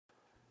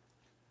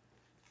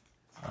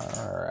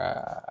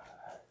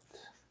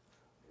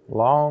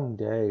Long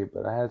day,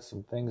 but I had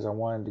some things I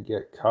wanted to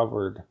get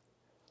covered.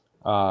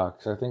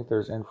 Because I think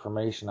there's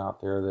information out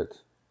there that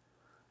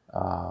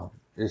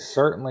is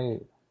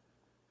certainly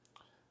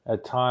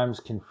at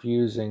times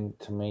confusing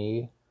to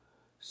me.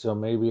 So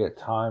maybe at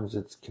times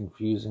it's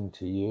confusing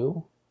to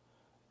you.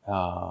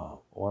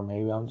 Or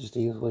maybe I'm just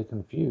easily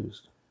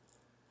confused.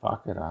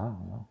 Fuck it, I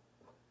don't know.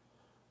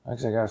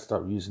 Actually, I gotta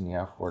stop using the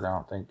F word. I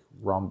don't think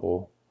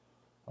Rumble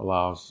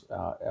allows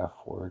F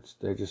words.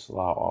 They just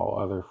allow all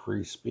other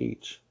free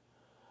speech.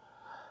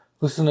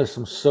 Listen to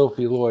some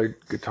Sophie Lloyd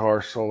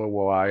guitar solo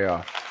while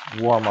I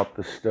warm up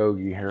the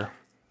stogie here.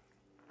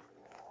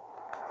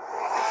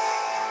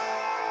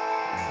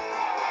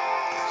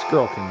 This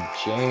girl can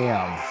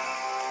jam,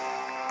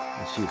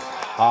 and she's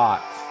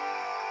hot,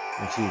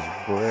 and she's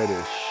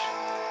British.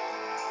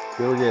 If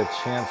you ever get a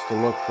chance to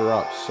look her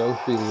up,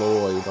 Sophie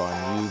Lloyd on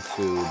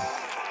YouTube.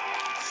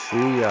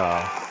 She,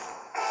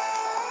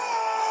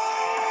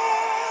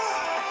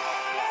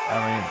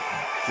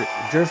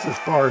 just as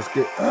far as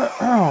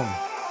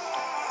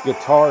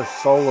guitar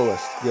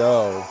soloists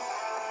go,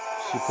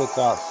 she puts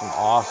out some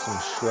awesome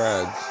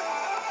shreds.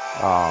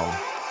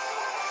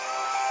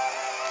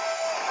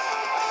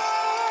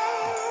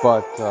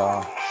 But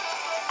I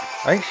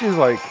think she's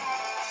like,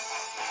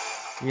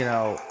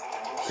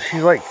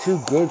 she's like too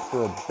good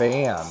for a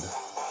band.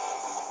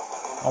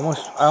 I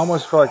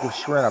almost feel like if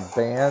she were in a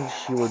band,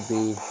 she would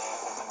be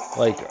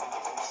like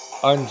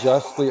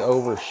unjustly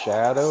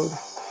overshadowed.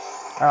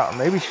 I don't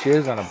know, maybe she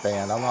is in a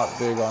band. I'm not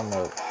big on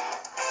the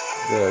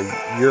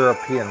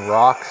European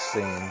rock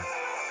scene,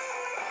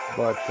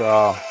 but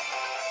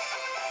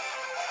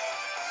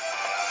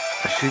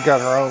she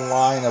got her own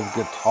line of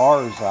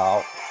guitars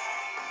out.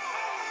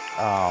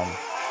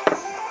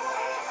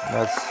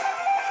 That's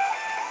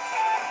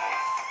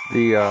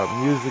the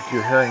music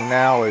you're hearing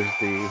now is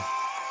the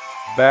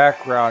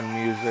background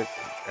music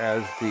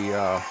as the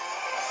I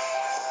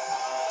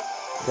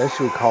guess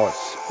you would call it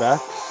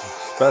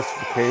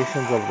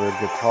specifications of the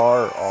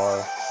guitar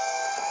are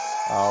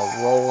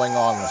rolling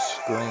on the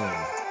screen.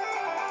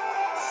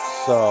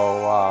 So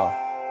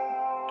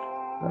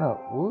I'm gonna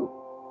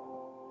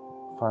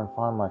if I can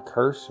find my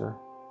cursor.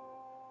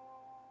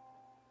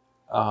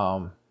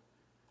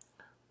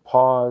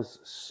 Pause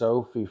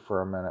Sophie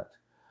for a minute.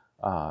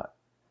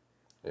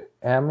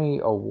 Emmy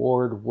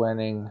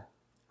award-winning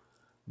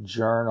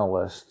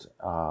journalist,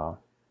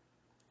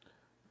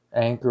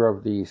 anchor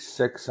of the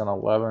 6 and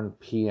 11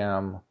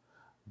 p.m.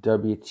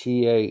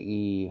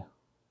 WTAE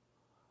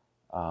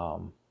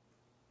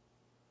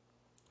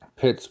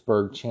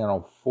Pittsburgh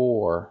Channel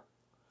 4,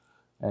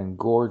 and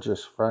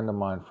gorgeous friend of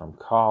mine from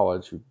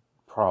college who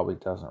probably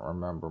doesn't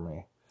remember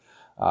me.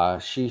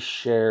 She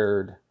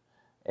shared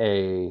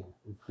a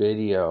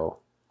video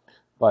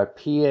by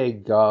PA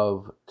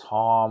Gov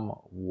Tom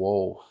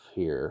Wolfe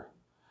here,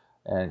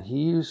 and he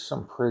used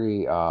some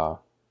pretty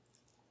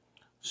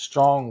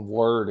strong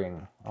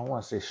wording. I don't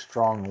want to say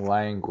strong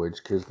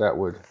language because that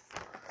would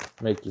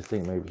make you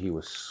think maybe he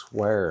was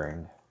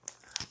swearing,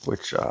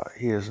 which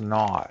he is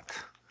not.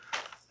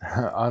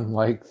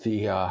 Unlike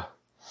the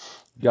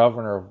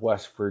governor of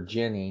West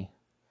Virginia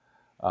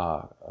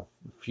a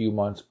few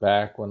months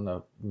back when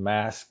the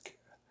mask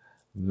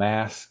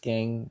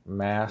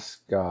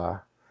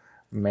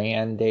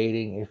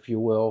mandating, if you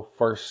will,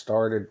 first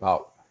started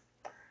about,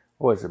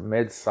 what was it,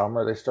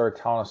 midsummer? They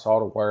started telling us all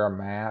to wear a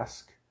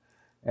mask.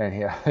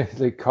 And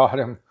they caught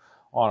him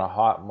on a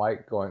hot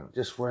mic going,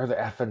 just wear the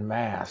effing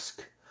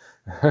mask.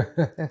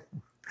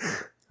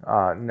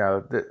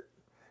 No,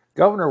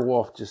 Governor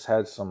Wolf just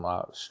had some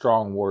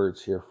strong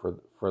words here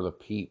for the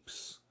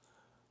peeps,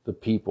 the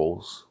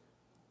peoples.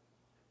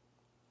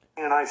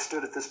 And I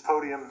stood at this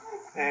podium,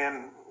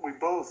 and we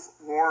both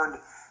warned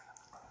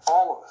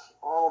all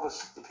of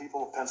us, the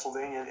people of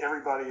Pennsylvania, and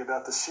everybody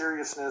about the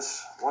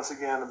seriousness, once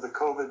again, of the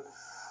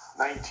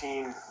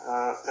COVID-19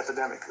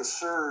 epidemic, the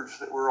surge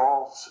that we're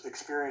all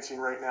experiencing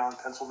right now in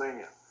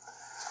Pennsylvania.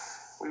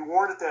 We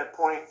warned at that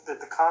point that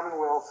the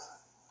Commonwealth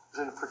is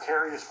in a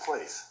precarious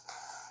place.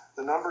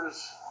 The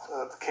numbers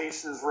of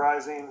cases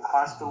rising,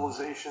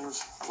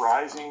 hospitalizations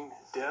rising,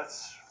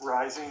 deaths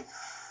rising,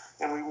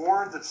 and we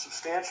warned that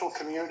substantial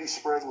community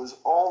spread was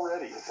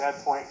already at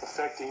that point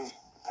affecting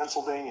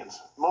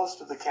Pennsylvanians, most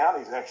of the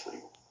counties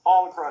actually,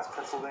 all across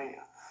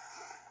Pennsylvania.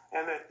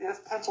 And that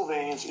if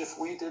Pennsylvanians, if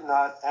we did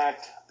not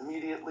act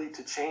immediately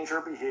to change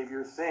our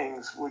behavior,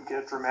 things would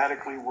get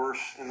dramatically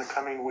worse in the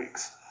coming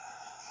weeks.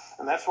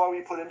 And that's why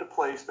we put into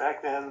place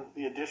back then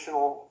the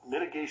additional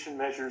mitigation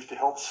measures to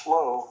help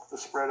slow the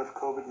spread of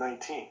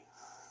COVID-19.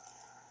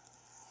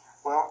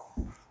 Well,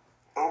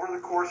 over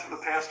the course of the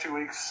past 2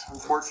 weeks,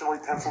 unfortunately,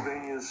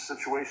 Pennsylvania's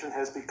situation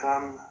has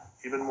become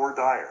even more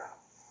dire.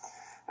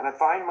 And I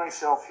find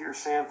myself here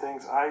saying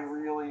things I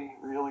really,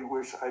 really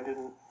wish I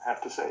didn't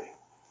have to say.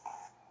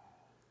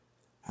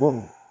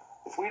 Well,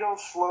 if we don't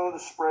slow the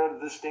spread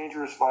of this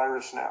dangerous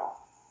virus now,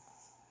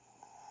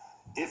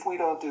 if we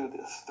don't do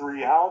this, the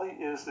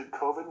reality is that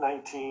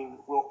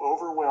COVID-19 will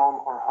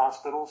overwhelm our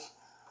hospitals,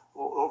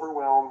 will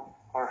overwhelm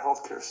our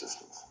healthcare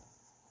systems.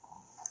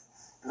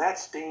 And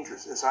that's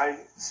dangerous. As I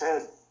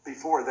said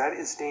before, that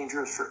is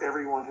dangerous for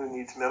everyone who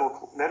needs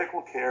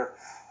medical care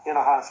in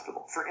a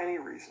hospital for any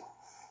reason,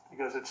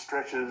 because it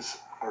stretches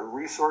our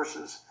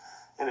resources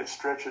and it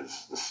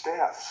stretches the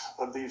staffs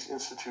of these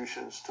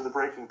institutions to the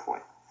breaking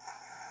point.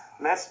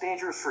 And that's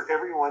dangerous for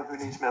everyone who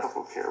needs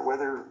medical care,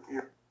 whether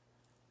you're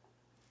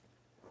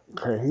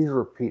Okay, he's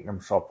repeating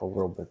himself a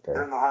little bit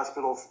there. in the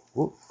hospital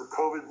Whoop. for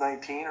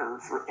COVID-19 or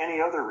for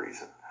any other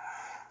reason.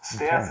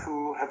 Staff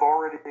who have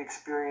already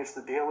experienced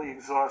the daily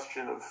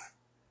exhaustion of...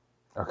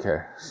 Okay,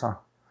 so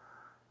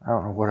I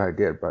don't know what I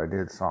did, but I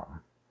did something.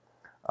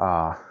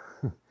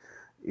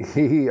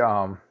 He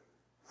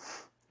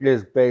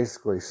is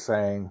basically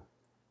saying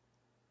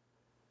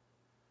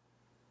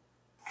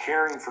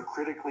caring for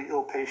critically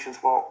ill patients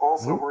while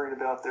also worrying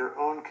about their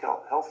own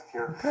health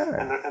care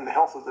and the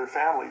health of their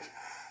families.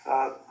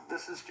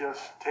 This is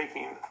just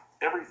taking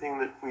everything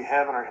that we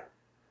have in our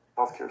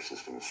healthcare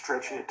system and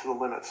stretching it to the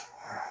limits.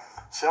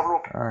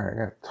 All right,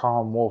 I got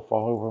Tom Wolfe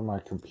all over my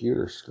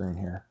computer screen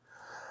here.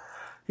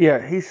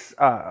 Yeah, he's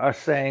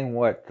saying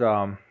what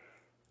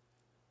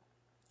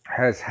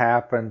has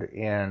happened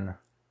in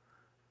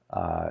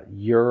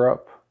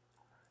Europe,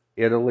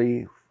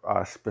 Italy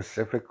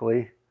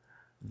specifically,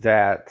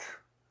 that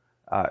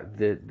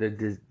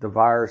the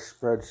virus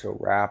spread so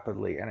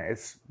rapidly, and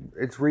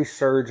it's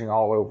resurging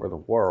all over the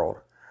world.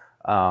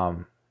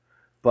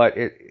 But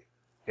it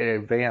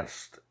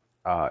advanced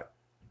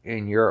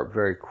in Europe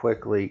very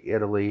quickly.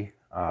 Italy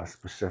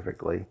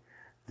specifically,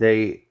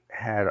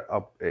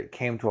 it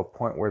came to a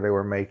point where they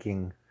were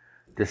making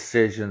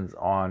decisions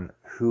on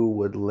who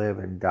would live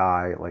and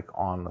die, like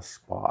on the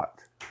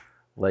spot.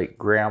 Like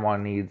grandma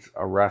needs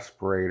a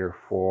respirator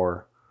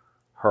for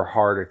her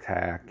heart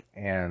attack,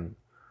 and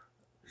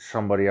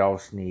somebody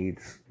else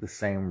needs the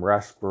same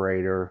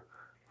respirator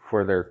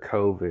for their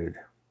COVID.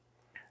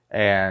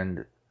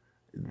 And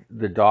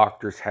the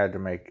doctors had to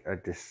make a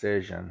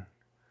decision.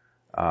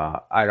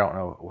 I don't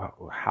know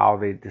how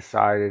they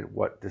decided,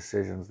 what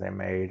decisions they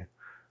made.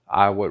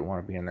 I wouldn't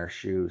want to be in their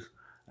shoes.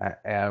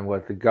 And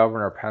what the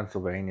governor of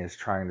Pennsylvania is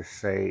trying to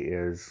say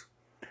is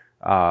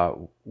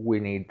we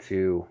need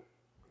to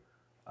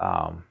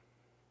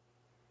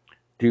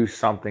do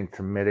something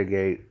to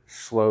mitigate,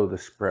 slow the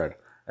spread.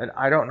 And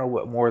I don't know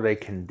what more they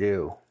can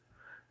do.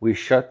 We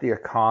shut the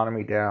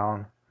economy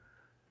down,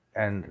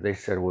 and they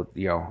said, well,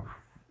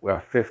 we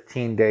have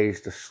 15 days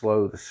to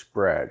slow the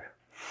spread.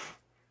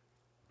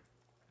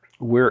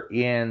 We're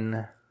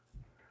in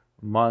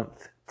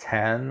month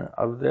 10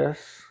 of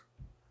this,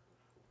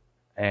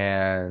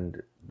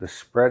 and the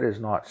spread is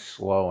not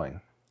slowing.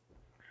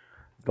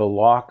 The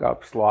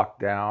lockups,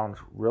 lockdowns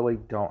really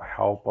don't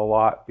help a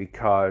lot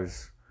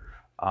because,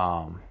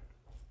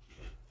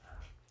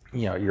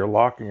 you're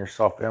locking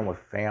yourself in with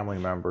family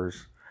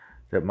members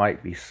that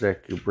might be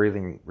sick. You're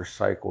breathing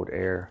recycled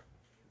air.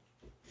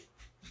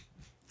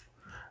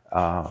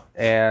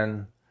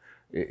 And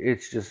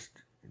it's just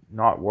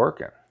not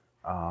working.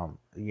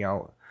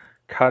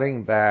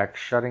 Cutting back,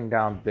 shutting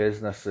down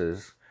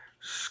businesses,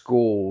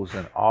 schools,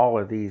 and all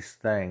of these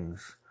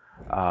things,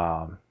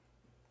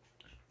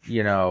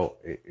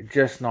 it's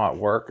just not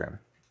working.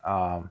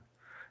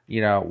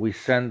 We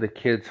send the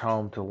kids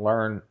home to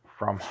learn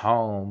from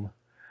home,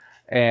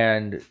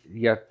 and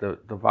yet the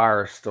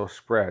virus still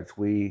spreads.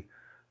 We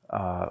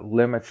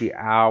limit the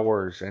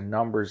hours and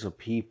numbers of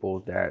people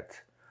that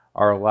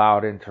are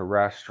allowed into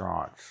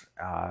restaurants,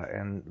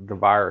 and the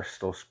virus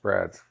still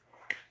spreads.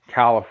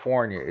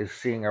 California is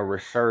seeing a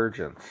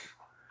resurgence,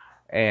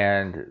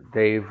 and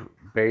they've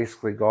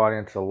basically gone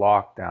into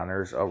lockdown.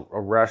 There's a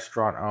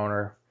restaurant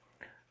owner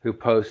who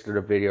posted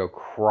a video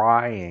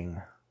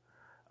crying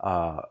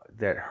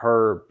that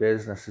her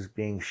business is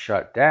being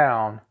shut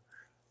down,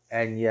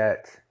 and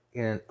yet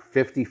in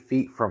 50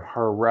 feet from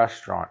her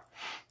restaurant,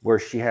 where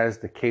she has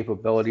the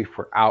capability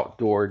for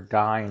outdoor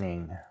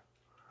dining,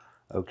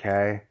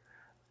 okay?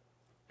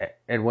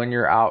 And when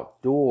you're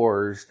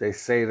outdoors, they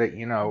say that,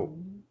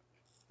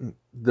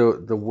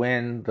 the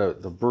wind,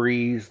 the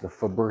breeze, the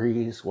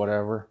Febreze,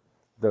 whatever,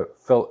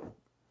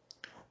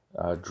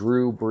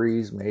 Drew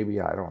breeze, maybe,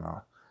 I don't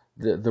know.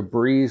 The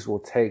breeze will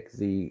take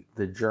the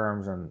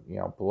germs and,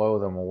 blow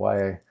them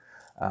away.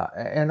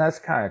 And that's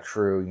kind of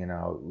true,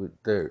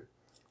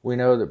 we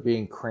know that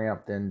being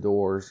cramped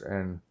indoors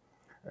and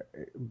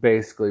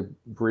basically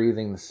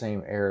breathing the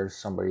same air as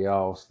somebody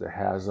else that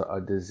has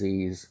a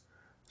disease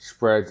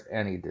spreads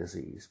any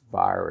disease,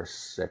 virus,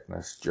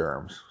 sickness,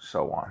 germs,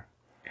 so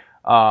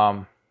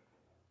on.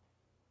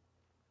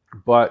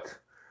 But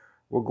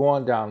we're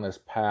going down this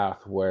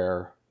path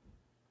where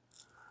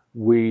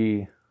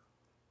we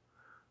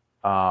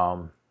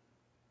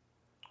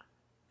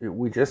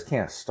just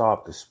can't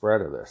stop the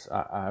spread of this.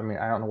 I mean,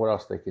 I don't know what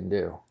else they can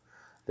do.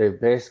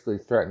 They've basically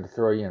threatened to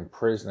throw you in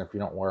prison if you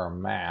don't wear a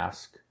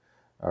mask,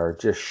 or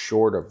just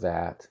short of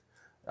that.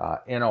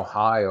 In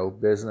Ohio,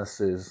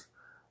 businesses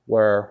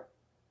where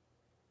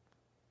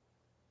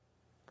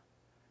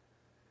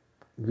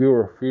you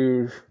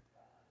refuse,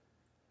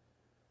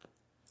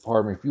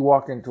 if you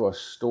walk into a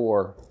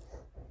store,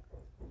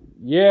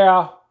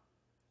 yeah,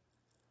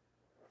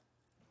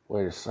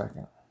 Wait a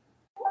second.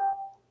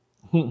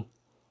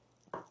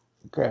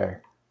 Okay.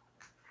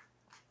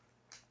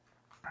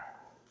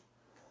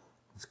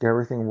 Let's get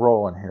everything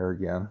rolling here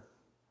again.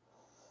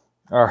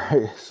 All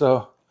right.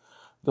 So,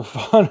 the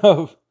fun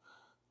of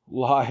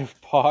live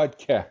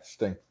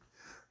podcasting.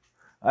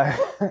 I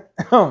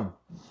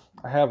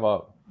I have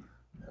a.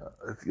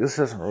 This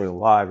isn't really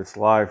live. It's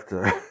live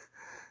to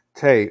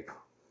tape.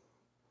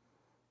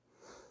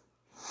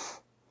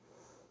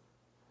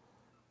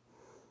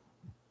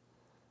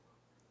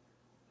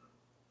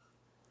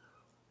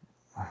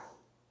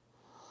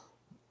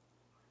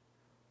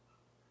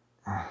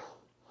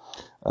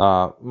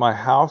 My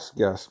house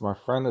guest, my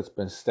friend that's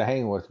been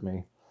staying with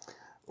me,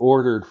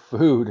 ordered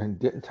food and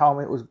didn't tell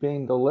me it was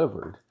being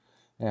delivered.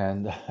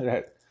 And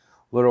that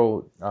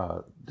little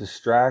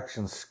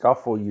distraction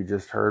scuffle you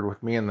just heard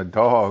with me and the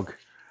dog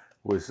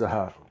was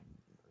a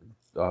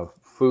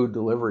food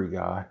delivery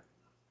guy.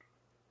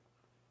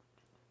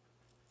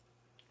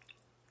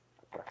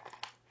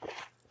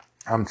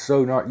 I'm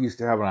so not used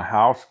to having a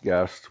house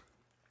guest.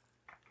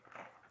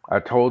 I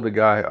told the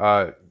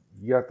guy,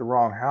 you got the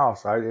wrong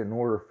house. I didn't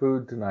order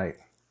food tonight.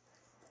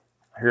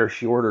 Here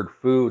she ordered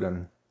food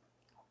and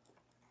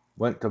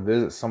went to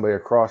visit somebody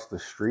across the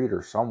street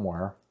or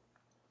somewhere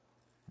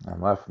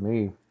and left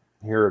me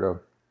here to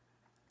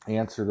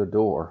answer the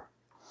door.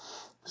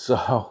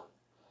 So,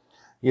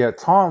 yeah,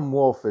 Tom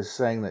Wolfe is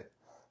saying that,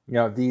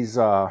 these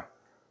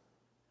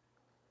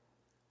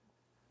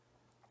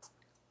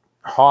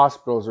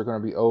hospitals are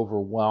going to be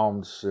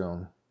overwhelmed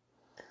soon.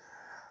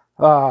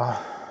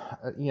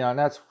 And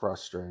that's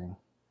frustrating.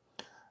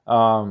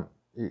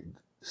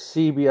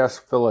 CBS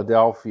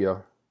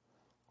Philadelphia,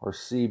 or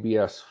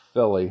CBS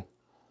Philly,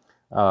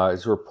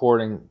 is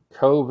reporting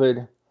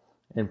COVID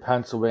in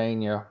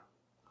Pennsylvania.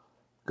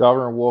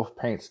 Governor Wolf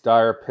paints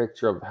dire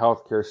picture of the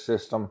healthcare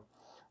system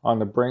on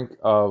the brink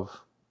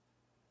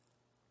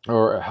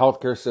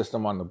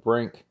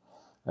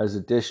as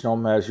additional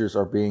measures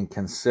are being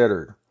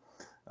considered.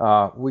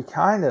 We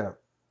kind of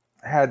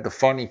had the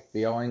funny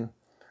feeling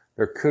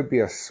there could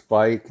be a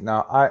spike.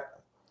 Now,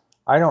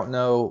 I don't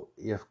know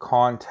if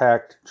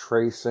contact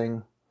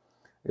tracing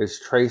is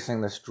tracing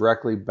this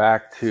directly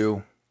back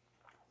to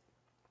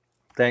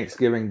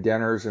Thanksgiving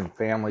dinners and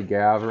family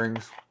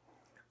gatherings.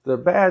 The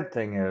bad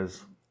thing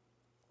is,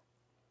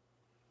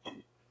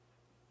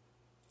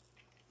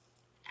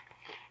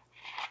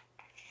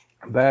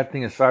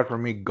 aside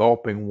from me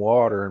gulping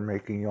water and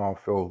making y'all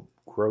feel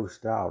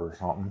grossed out or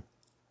something,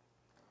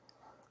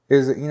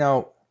 is that,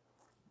 a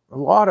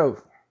lot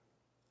of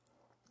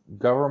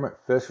government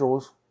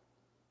officials,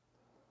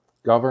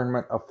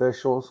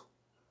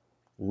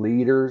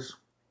 leaders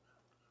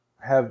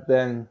have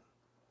been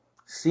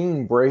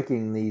seen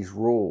breaking these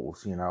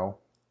rules,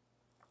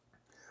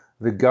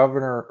 The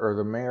governor or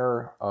the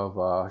mayor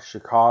of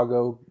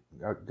Chicago,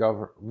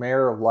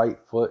 Mayor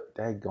Lightfoot,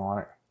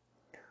 daggone it,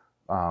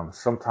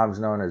 sometimes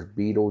known as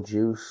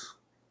Beetlejuice.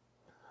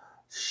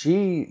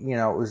 She,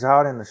 was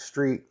out in the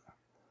street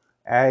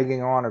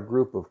egging on a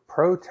group of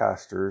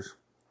protesters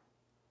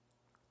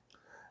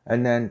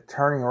and then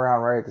turning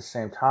around right at the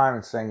same time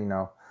and saying,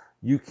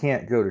 you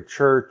can't go to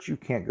church, you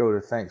can't go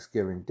to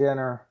Thanksgiving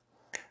dinner,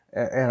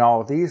 and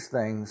all these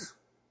things.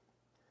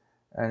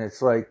 And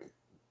it's like,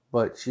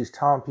 but she's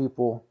telling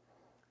people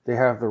they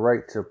have the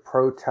right to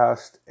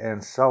protest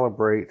and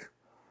celebrate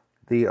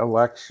the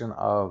election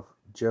of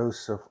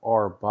Joseph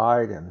R.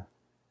 Biden.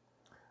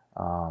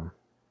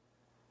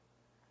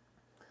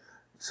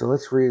 So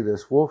let's read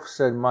this. Wolf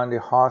said Monday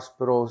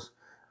hospitals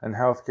and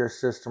healthcare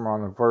system are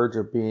on the verge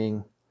of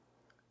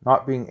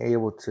not being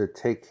able to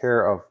take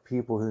care of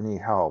people who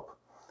need help.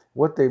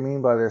 What they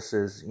mean by this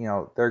is,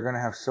 they're going to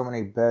have so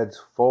many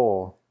beds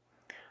full,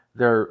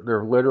 they're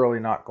literally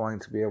not going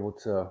to be able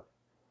to,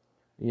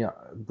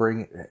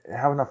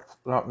 have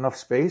enough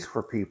space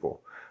for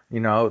people.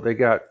 They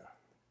got,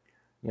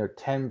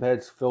 10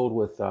 beds filled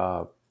with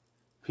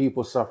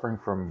people suffering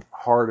from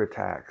heart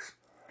attacks.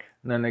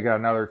 And then they got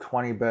another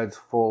 20 beds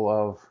full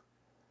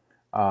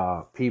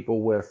of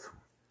people with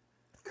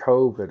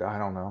COVID, I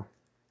don't know.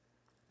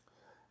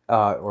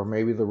 Or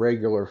maybe the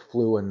regular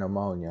flu and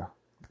pneumonia.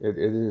 It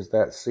is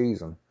that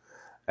season.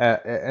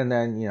 And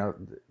then,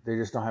 they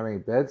just don't have any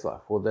beds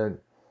left. Well, then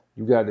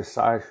you got to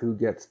decide who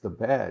gets the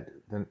bed,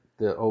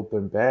 the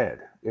open bed,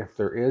 if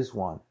there is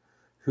one.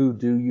 Who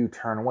do you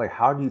turn away?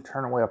 How do you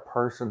turn away a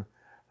person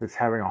that's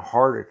having a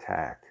heart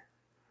attack?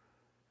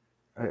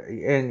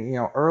 And,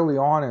 early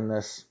on in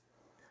this,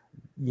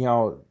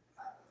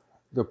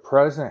 the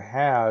president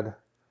had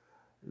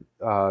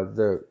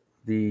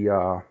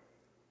the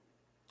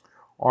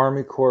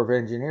Army Corps of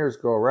Engineers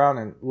go around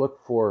and look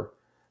for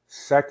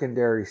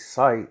secondary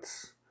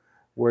sites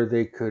where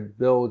they could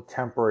build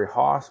temporary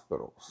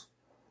hospitals.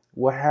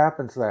 What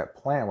happened to that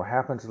plan? What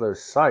happened to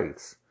those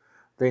sites?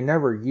 They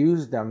never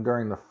used them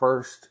during the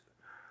first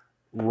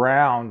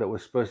round that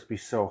was supposed to be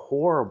so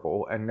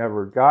horrible and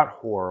never got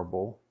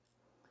horrible,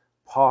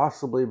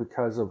 possibly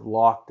because of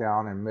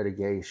lockdown and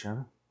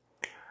mitigation.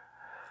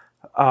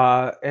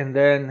 And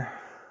then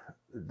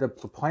the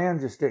plan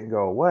just didn't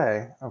go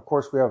away. Of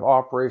course, we have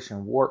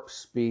Operation Warp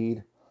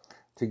Speed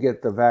to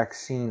get the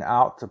vaccine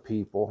out to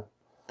people.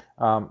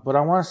 But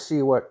I want to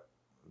see what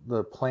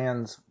the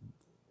plans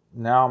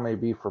now may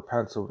be for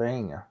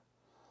Pennsylvania.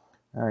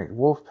 All right,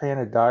 Wolf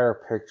painted dire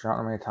picture. I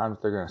don't know how many times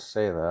they're going to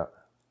say that.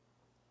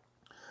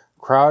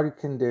 Crowded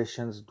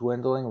conditions,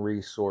 dwindling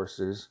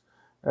resources.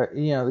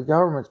 The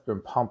government's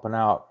been pumping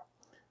out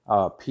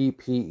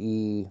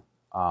PPE,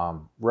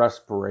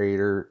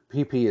 respirator.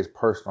 PPE is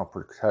personal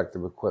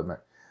protective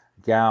equipment.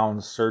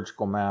 Gowns,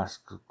 surgical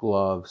masks,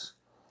 gloves.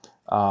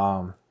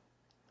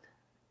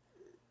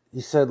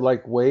 He said,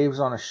 like waves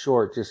on a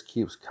shore, it just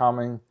keeps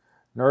coming.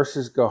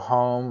 Nurses go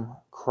home,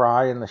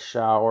 cry in the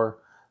shower,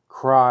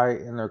 cry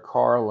in their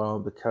car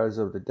alone because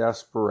of the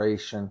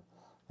desperation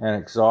and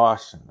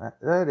exhaustion.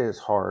 That is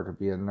hard to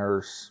be a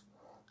nurse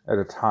at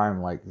a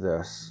time like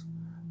this.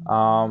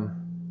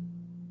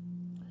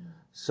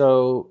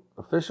 So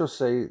officials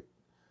say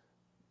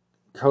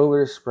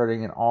COVID is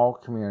spreading in all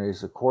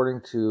communities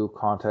according to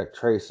contact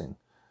tracing.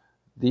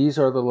 These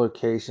are the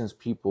locations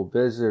people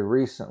visited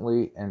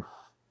recently and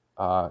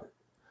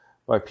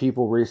by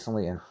people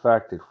recently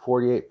infected.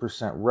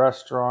 48%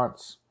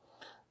 restaurants,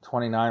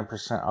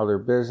 29% other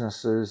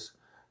businesses,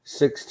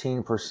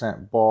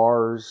 16%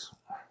 bars,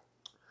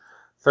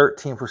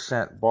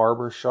 13%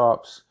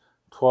 barbershops,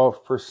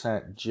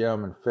 12%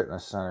 gym and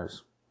fitness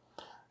centers.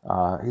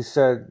 He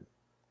said,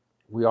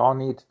 we all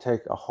need to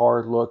take a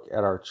hard look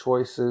at our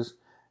choices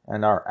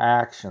and our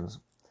actions.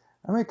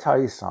 Let me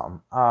tell you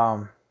something.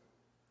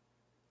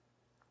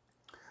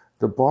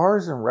 The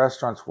bars and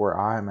restaurants where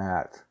I'm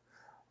at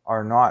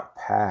are not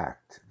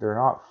packed. They're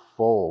not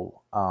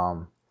full.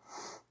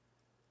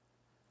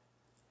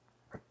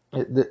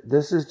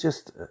 This is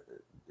just,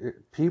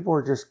 people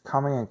are just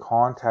coming in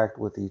contact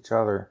with each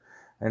other,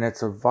 and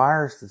it's a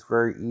virus that's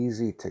very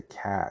easy to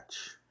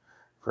catch,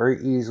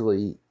 very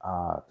easily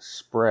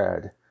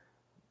spread.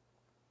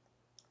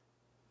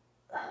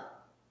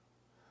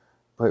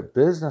 But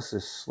business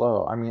is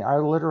slow. I mean, I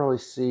literally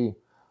see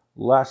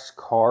less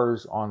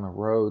cars on the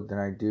road than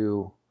I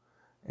do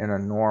in a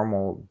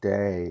normal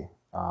day.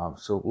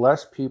 So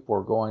less people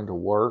are going to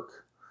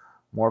work.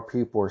 More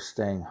people are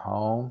staying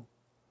home.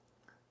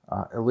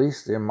 At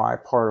least in my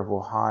part of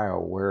Ohio,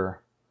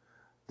 where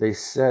they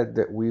said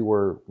that we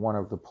were one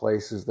of the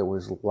places that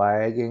was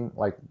lagging,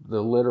 like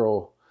the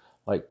literal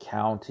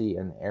county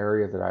and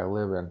area that I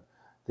live in.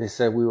 They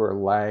said we were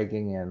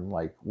lagging in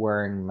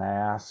wearing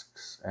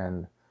masks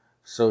and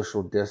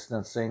social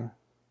distancing,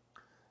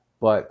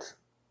 but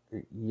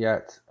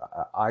yet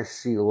I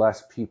see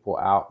less people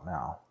out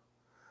now,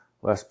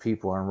 less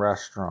people in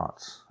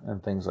restaurants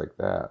and things like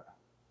that.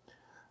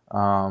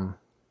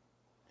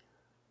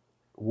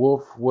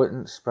 Wolf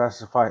wouldn't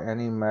specify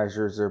any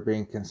measures that are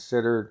being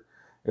considered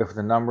if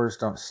the numbers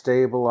don't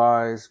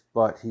stabilize,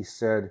 but he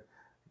said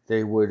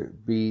they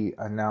would be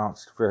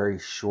announced very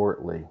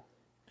shortly.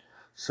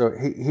 So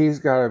he's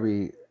got to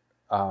be,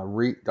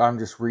 I'm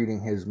just reading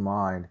his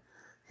mind,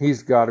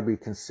 he's got to be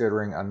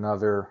considering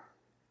another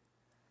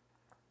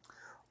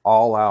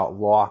all-out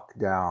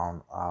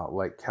lockdown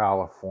like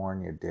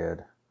California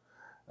did.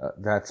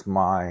 That's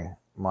my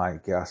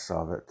guess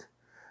of it.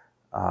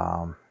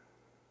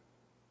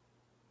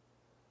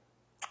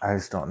 I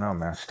just don't know,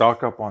 man.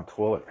 Stock up on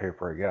toilet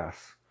paper, I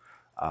guess.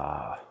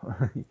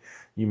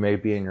 You may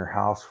be in your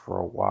house for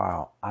a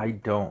while. I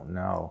don't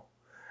know.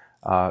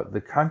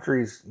 The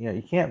countries,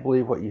 you can't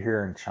believe what you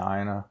hear in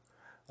China.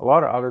 A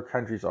lot of other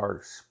countries are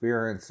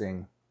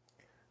experiencing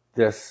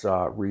this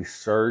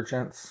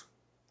resurgence.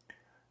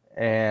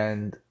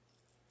 And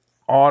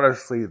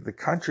honestly, the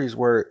countries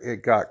where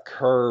it got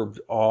curbed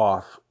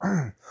off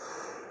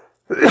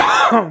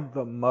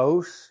the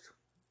most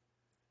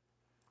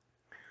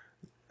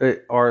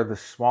are the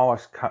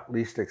smallest,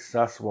 least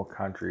accessible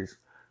countries,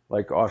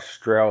 like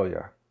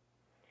Australia.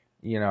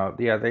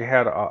 They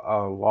had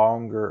a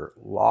longer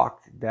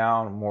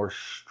lockdown, more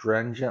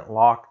stringent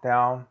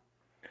lockdown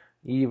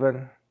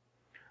even,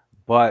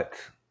 but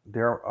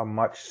they're a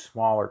much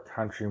smaller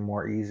country,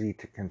 more easy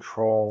to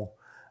control,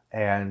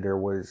 and there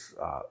was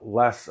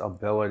less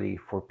ability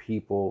for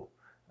people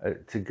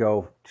to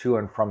go to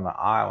and from the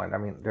island. I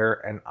mean,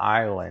 they're an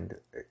island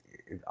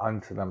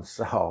unto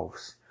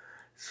themselves.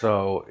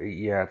 So,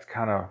 yeah, it's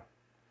kind of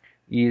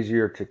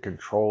easier to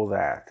control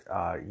that.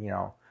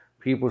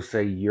 People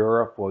say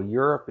Europe. Well,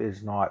 Europe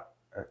is not,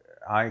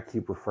 I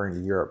keep referring to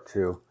Europe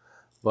too,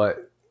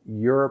 but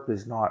Europe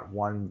is not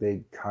one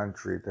big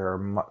country. There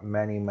are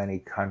many, many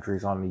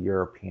countries on the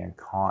European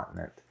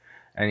continent,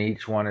 and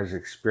each one is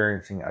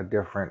experiencing a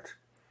different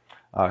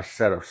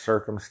set of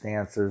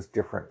circumstances,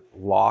 different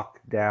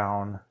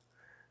lockdown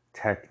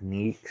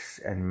techniques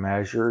and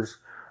measures,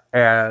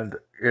 and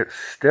it's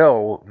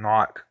still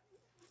not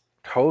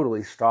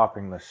totally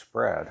stopping the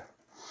spread.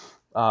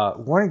 I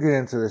want to get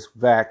into this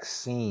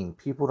vaccine.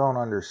 People don't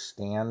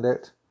understand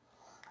it.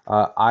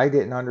 I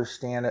didn't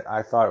understand it.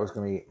 I thought it was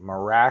going to be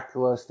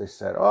miraculous. They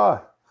said,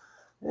 oh,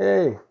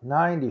 hey,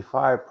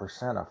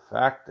 95%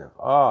 effective.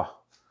 Oh,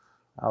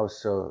 I was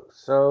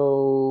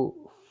so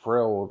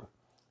thrilled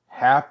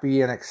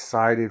happy and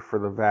excited for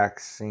the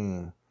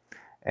vaccine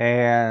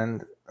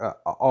and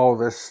all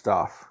this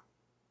stuff.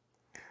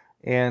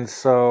 And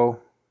so,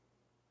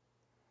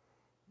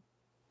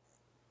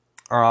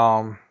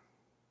 I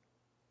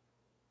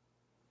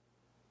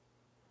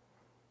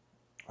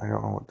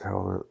don't know what the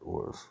hell that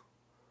was.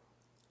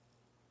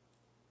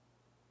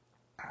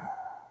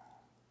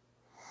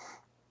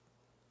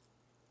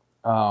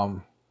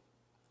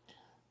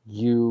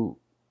 You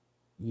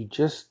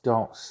just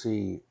don't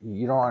see,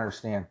 you don't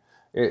understand.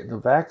 The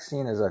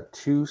vaccine is a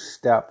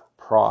two-step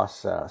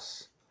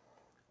process.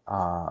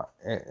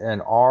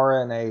 And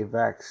RNA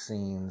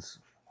vaccines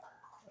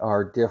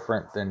are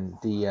different than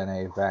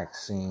DNA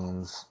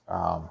vaccines.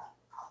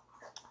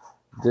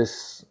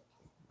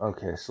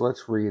 Okay, so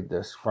let's read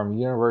this from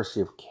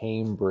University of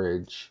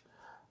Cambridge.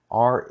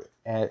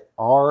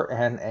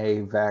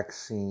 RNA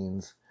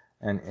vaccines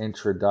and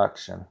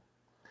introduction.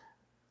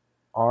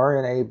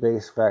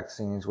 RNA-based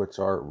vaccines, which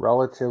are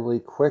relatively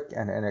quick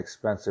and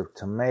inexpensive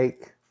to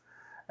make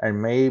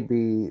and may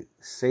be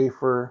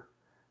safer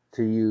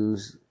to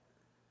use,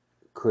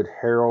 could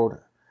herald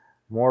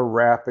more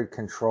rapid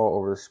control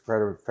over the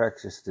spread of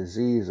infectious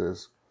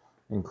diseases,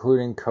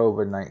 including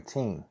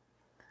COVID-19.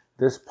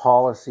 This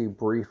policy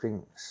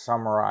briefing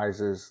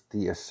summarizes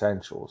the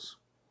essentials.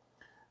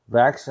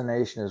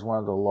 Vaccination is one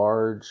of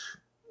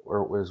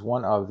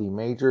the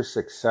major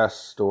success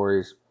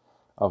stories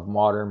of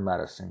modern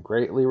medicine.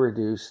 Greatly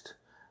reduced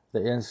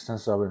the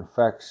incidence of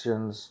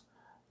infectious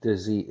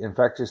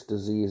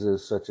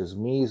diseases such as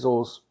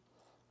measles,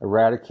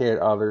 eradicated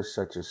others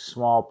such as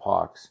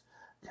smallpox.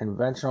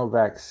 Conventional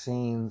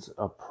vaccine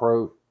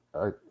approach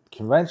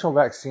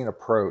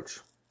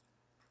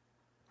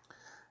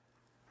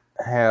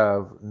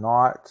have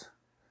not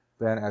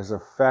been as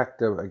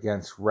effective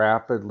against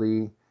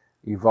rapidly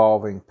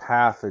evolving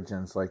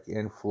pathogens like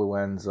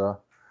influenza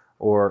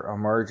or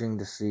emerging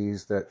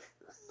disease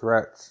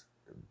threats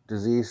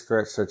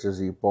such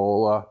as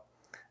Ebola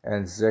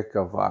and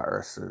Zika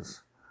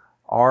viruses.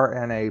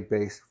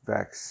 RNA-based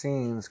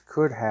vaccines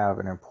could have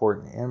an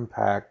important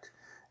impact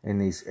in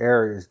these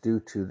areas due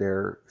to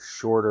their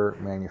shorter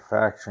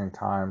manufacturing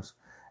times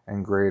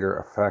and greater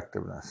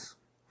effectiveness.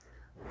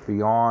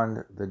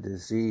 Beyond the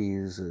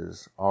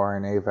diseases,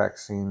 RNA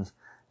vaccines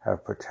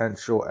have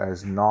potential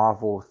as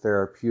novel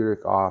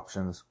therapeutic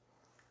options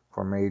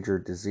for major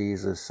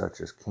diseases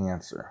such as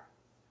cancer.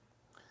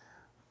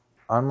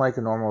 Unlike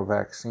a normal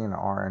vaccine, an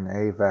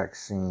RNA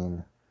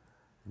vaccine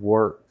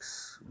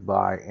works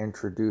by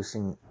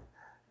introducing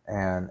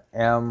an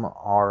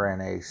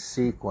mRNA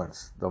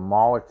sequence, the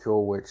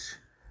molecule which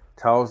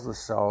tells the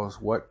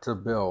cells what to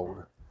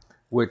build,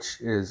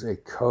 which is a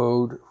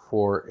code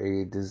for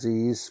a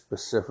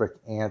disease-specific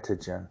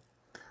antigen.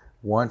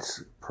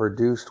 Once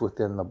produced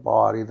within the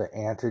body, the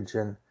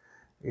antigen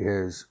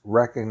is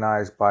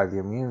recognized by the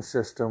immune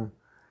system,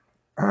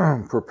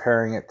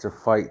 preparing it to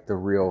fight the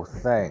real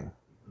thing.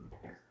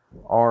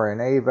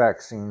 RNA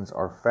vaccines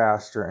are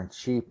faster and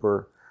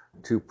cheaper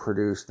to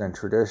produce than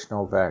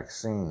traditional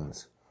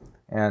vaccines,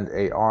 and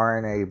a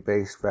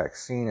RNA-based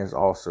vaccine is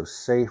also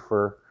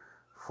safer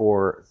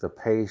for the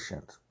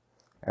patient,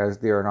 as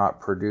they are not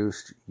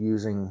produced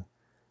using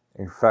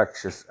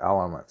infectious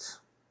elements.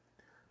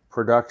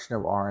 Production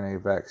of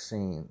RNA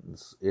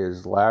vaccines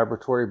is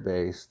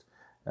laboratory-based,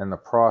 and the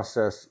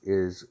process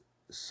is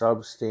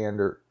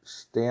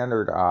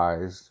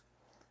standardized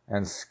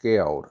and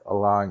scaled,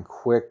 allowing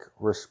quick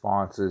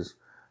responses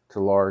to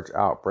large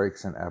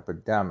outbreaks and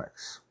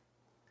epidemics.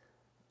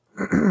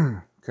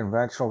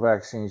 Conventional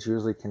vaccines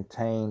usually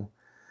contain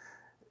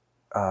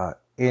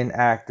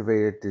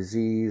inactivated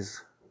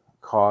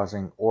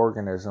disease-causing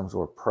organisms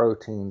or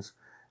proteins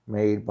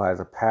made by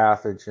the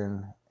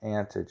pathogen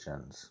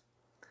antigens,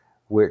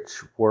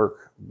 which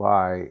work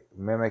by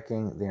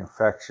mimicking the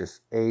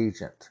infectious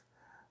agent.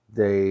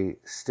 They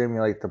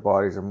stimulate the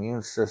body's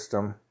immune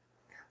system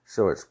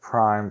so it's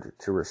primed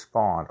to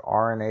respond.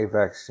 RNA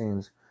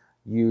vaccines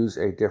use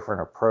a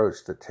different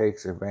approach that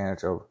takes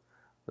advantage of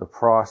the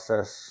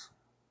process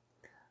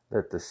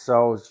that the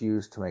cells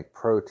use to make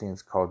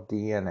proteins called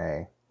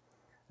DNA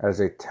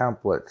as a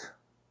template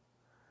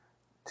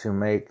to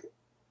make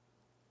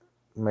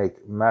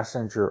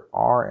messenger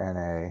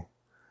RNA,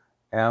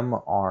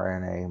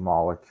 mRNA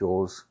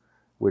molecules,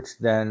 which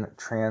then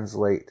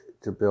translate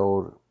to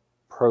build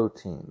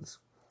proteins.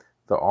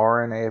 The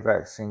RNA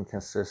vaccine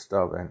consists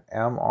of an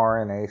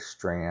mRNA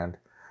strand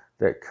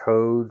that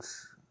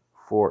codes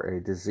for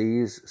a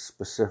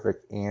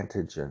disease-specific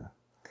antigen.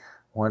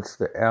 Once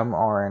the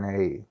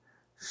mRNA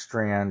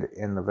strand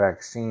in the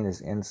vaccine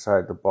is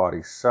inside the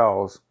body's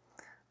cells,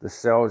 the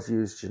cells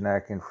use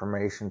genetic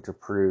information to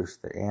produce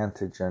the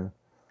antigen.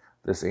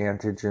 This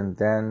antigen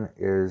then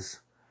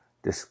is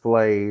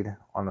displayed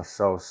on the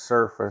cell's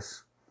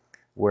surface,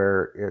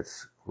 where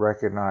it's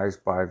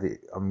recognized by the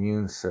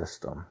immune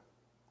system.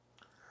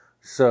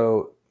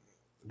 So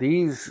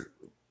these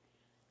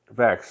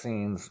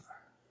vaccines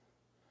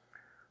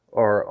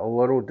are a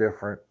little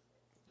different.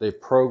 They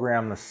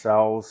program the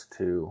cells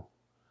to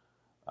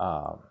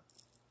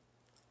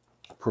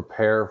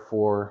prepare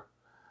for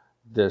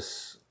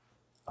this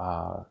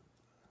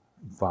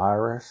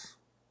virus.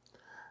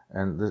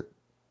 And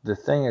the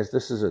thing is,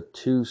 this is a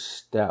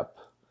 2-step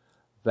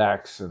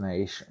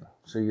vaccination.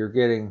 So you're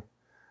getting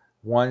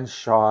one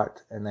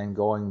shot and then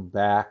going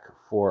back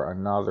for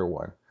another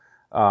one.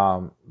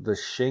 The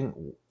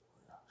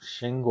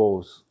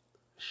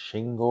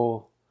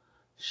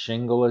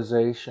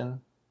shingleization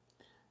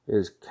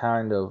is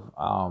kind of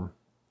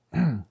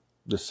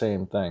the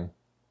same thing.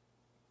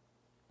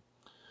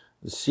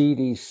 The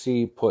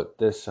CDC put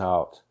this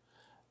out.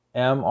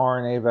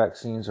 mRNA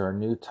vaccines are a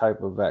new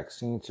type of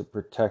vaccine to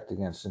protect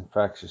against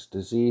infectious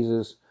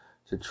diseases,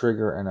 to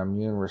trigger an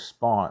immune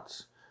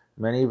response.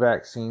 Many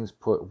vaccines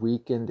put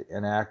weakened,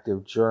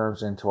 inactive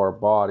germs into our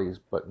bodies,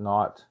 but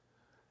not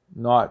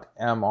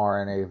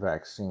mRNA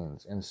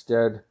vaccines.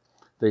 Instead,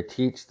 they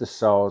teach the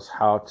cells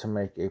how to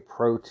make a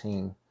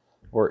protein,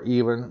 or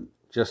even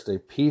just a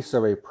piece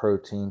of a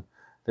protein,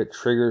 that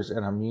triggers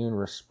an immune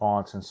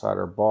response inside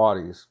our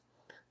bodies.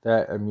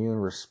 That immune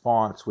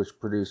response, which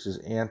produces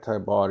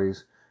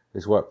antibodies,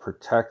 is what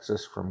protects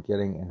us from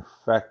getting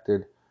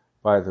infected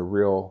by the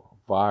real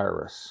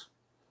virus.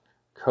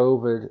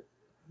 COVID-19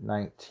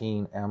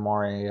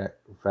 mRNA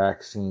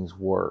vaccines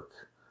work.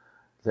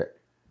 The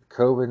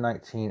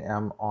COVID-19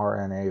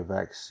 mRNA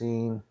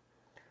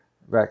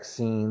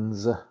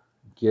vaccines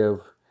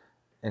give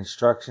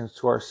instructions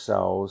to our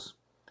cells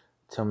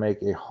to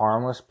make a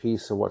harmless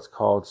piece of what's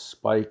called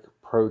spike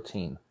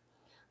protein.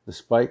 The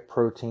spike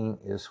protein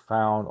is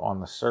found on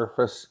the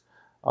surface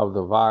of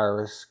the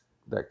virus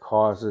that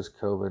causes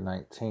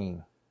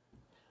COVID-19.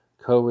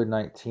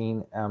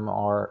 COVID-19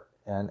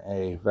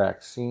 mRNA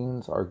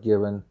vaccines are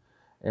given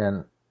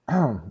in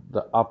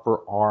the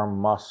upper arm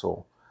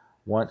muscle.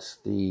 Once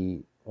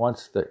the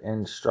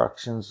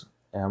instructions,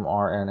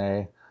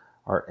 mRNA,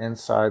 are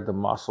inside the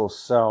muscle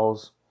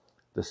cells,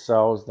 the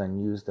cells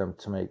then use them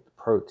to make the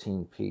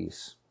protein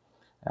piece.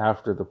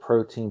 After the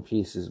protein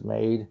piece is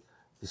made,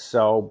 the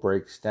cell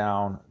breaks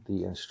down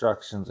the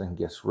instructions and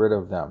gets rid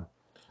of them.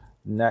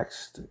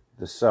 Next,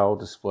 the cell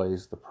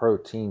displays the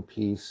protein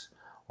piece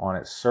on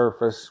its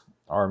surface.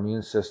 Our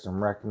immune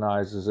system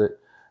recognizes it,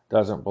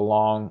 doesn't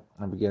belong,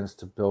 and begins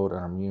to build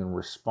an immune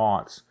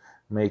response,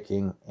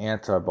 making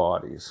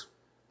antibodies.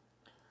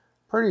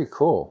 Pretty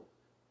cool.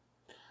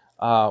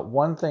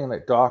 One thing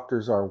that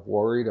doctors are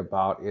worried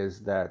about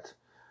is that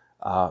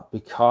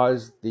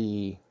because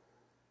the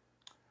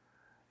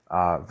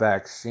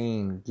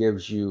vaccine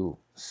gives you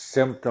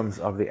symptoms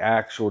of the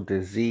actual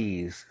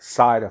disease,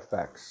 side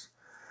effects,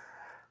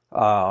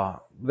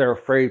 they're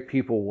afraid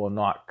people will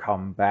not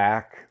come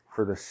back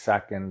for the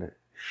second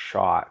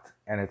shot.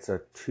 And it's a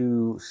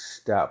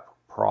 2-step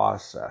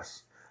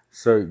process.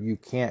 So you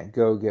can't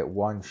go get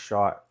one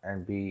shot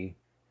and be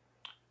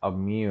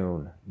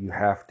immune. You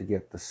have to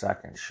get the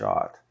second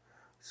shot.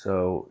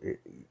 So,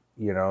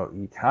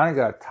 you kind of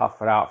got to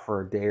tough it out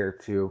for a day or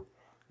two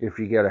if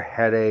you get a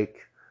headache,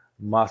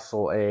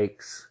 muscle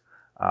aches,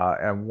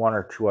 and 1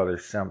 or 2 other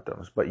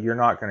symptoms. But you're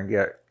not going to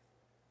get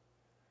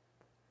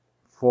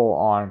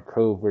full-on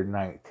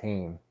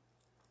COVID-19.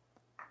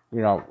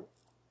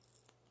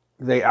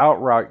 They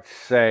outright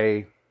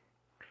say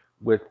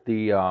with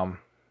the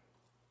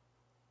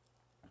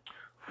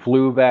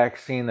flu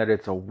vaccine that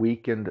it's a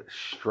weakened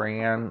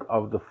strand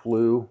of the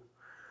flu.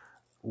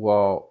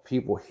 Well,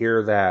 people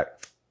hear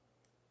that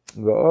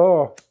and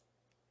go,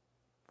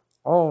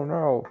 oh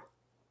no,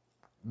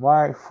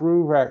 my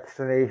flu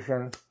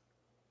vaccination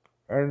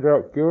ended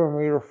up giving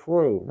me the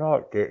flu. No,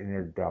 it didn't,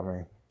 you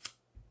dummy.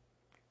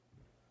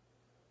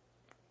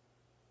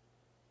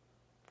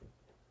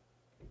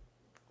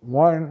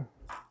 One,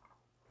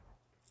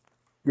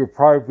 you're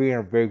probably being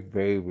a big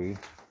baby.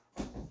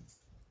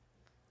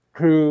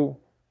 2,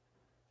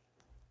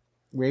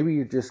 maybe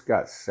you just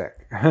got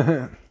sick.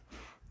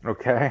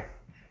 Okay?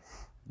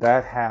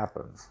 That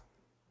happens.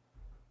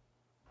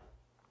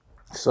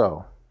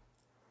 So,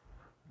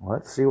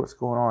 let's see what's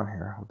going on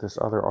here with this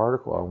other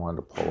article I wanted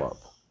to pull up.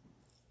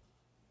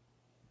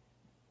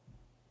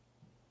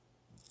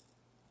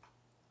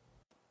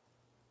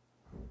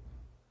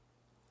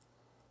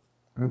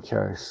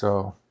 Okay,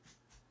 so,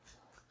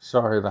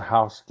 sorry, the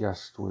house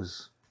guest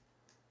was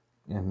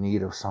in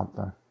need of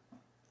something.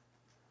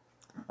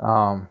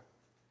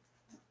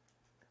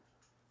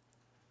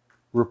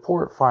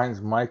 Report finds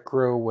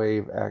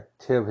microwave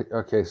activity.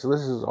 Okay, so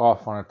this is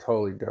off on a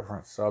totally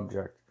different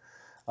subject.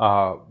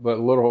 But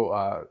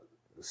little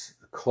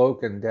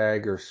cloak and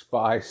dagger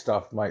spy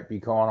stuff might be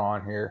going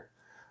on here.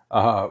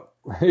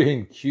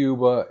 In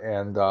Cuba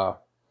and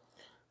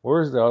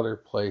where's the other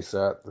place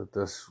at that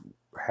this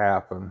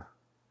happened?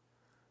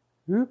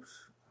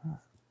 Oops.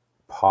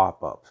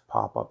 Pop-ups.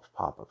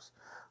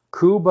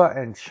 Cuba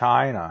and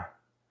China.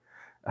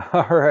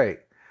 All right.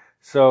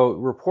 So,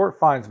 report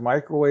finds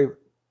microwave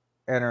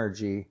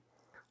energy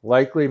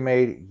likely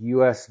made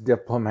U.S.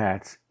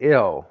 diplomats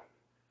ill.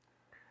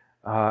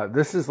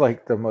 This is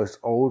like the most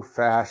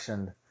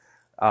old-fashioned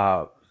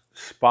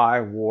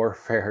spy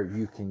warfare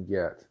you can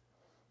get.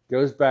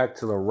 Goes back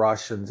to the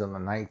Russians in the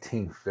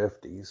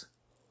 1950s.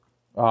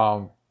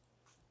 Our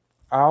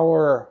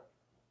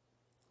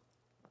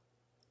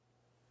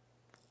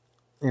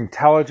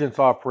intelligence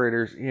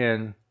operators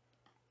in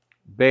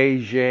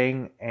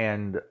Beijing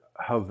and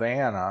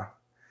Havana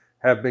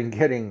have been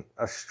getting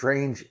a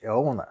strange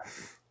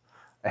illness.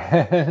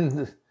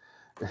 And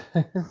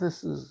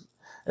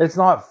it's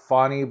not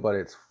funny, but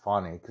it's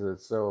funny because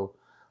it's so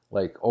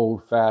like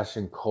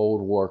old-fashioned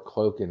Cold War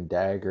cloak and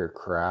dagger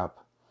crap.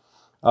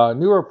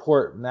 New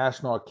report,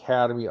 National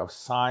Academy of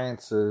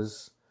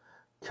Sciences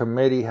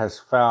Committee has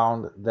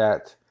found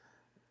that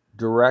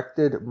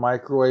directed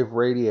microwave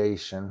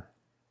radiation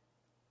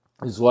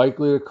is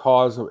likely the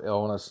cause of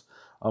illness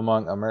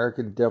among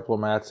American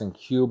diplomats in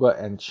Cuba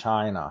and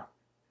China.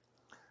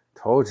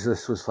 Told you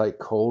this was like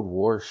Cold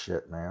War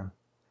shit, man.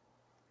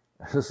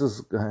 This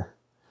is. I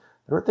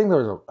think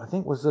there was I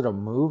think was it a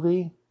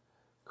movie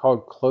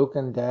called Cloak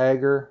and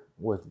Dagger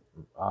with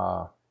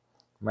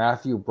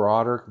Matthew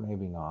Broderick?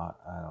 Maybe not.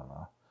 I don't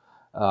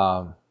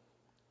know.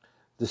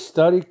 The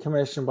study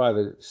commissioned by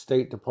the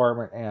State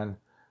Department and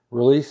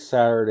released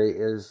Saturday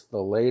is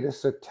the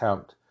latest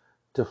attempt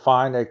to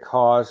find a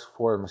cause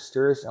for a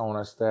mysterious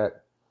illness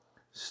that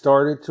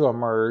started to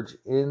emerge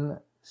in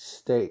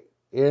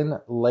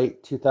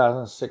late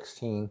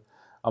 2016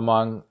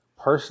 among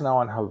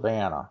personnel in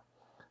Havana.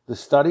 The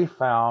study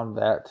found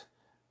that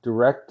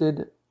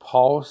directed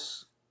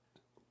pulsed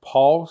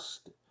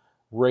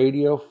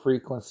radio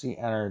frequency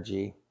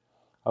energy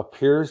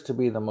appears to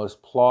be the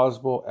most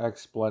plausible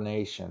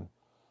explanation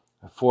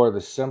for the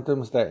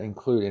symptoms that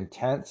include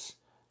intense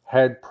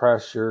head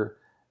pressure,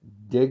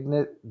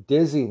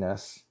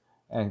 dizziness,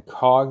 and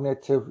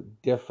cognitive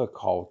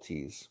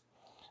difficulties.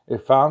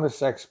 It found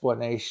this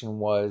explanation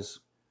was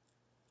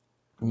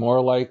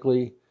more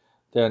likely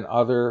than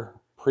other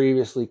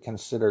previously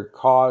considered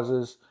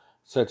causes,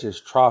 such as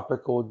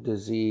tropical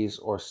disease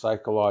or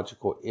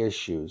psychological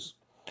issues.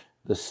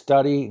 The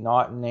study did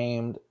not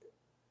name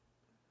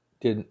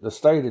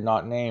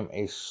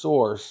a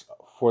source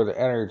for the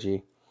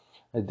energy.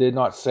 It did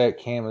not say it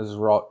came as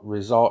a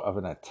result of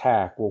an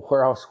attack. Well,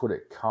 where else would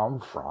it come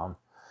from?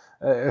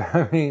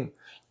 I mean,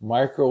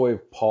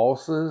 microwave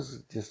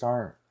pulses just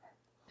aren't.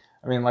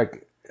 I mean,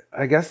 like,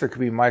 I guess there could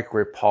be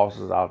microwave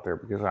pulses out there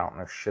because I don't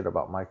know shit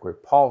about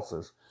microwave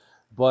pulses.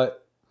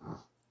 But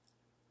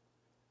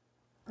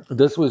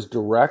this was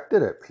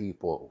directed at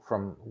people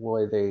from the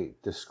way they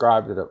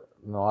described it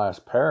in the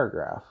last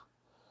paragraph.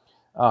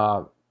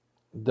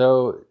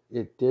 Though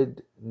it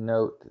did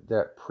note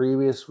that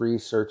previous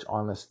research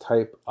on this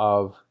type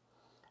of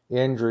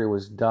injury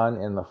was done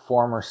in the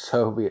former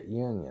Soviet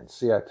Union.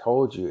 See, I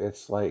told you,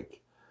 it's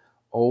like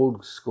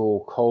old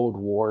school Cold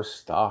War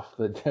stuff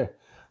that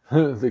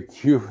the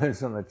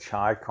Cubans and the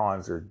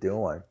Chicons are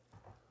doing.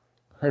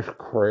 It's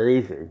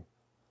crazy.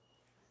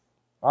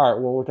 All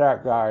right, well, with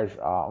that, guys,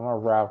 I'm going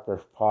to wrap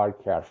this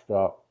podcast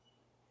up.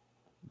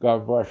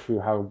 God bless you.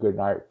 Have a good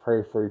night.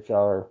 Pray for each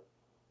other.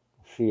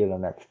 See you the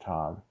next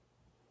time.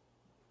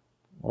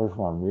 Where's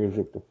my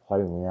music to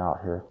play me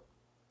out here?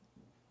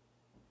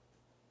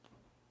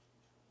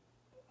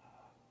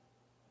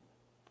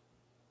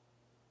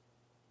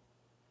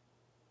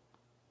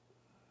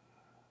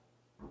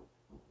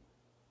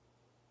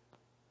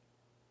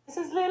 This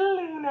is little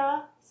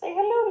Luna. Say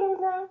hello,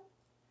 Luna.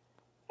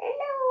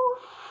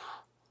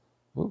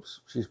 Hello.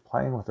 Oops, she's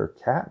playing with her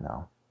cat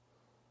now.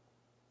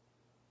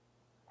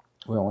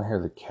 We don't want to hear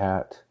the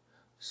cat,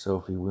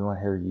 Sophie. We want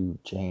to hear you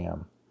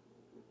jam.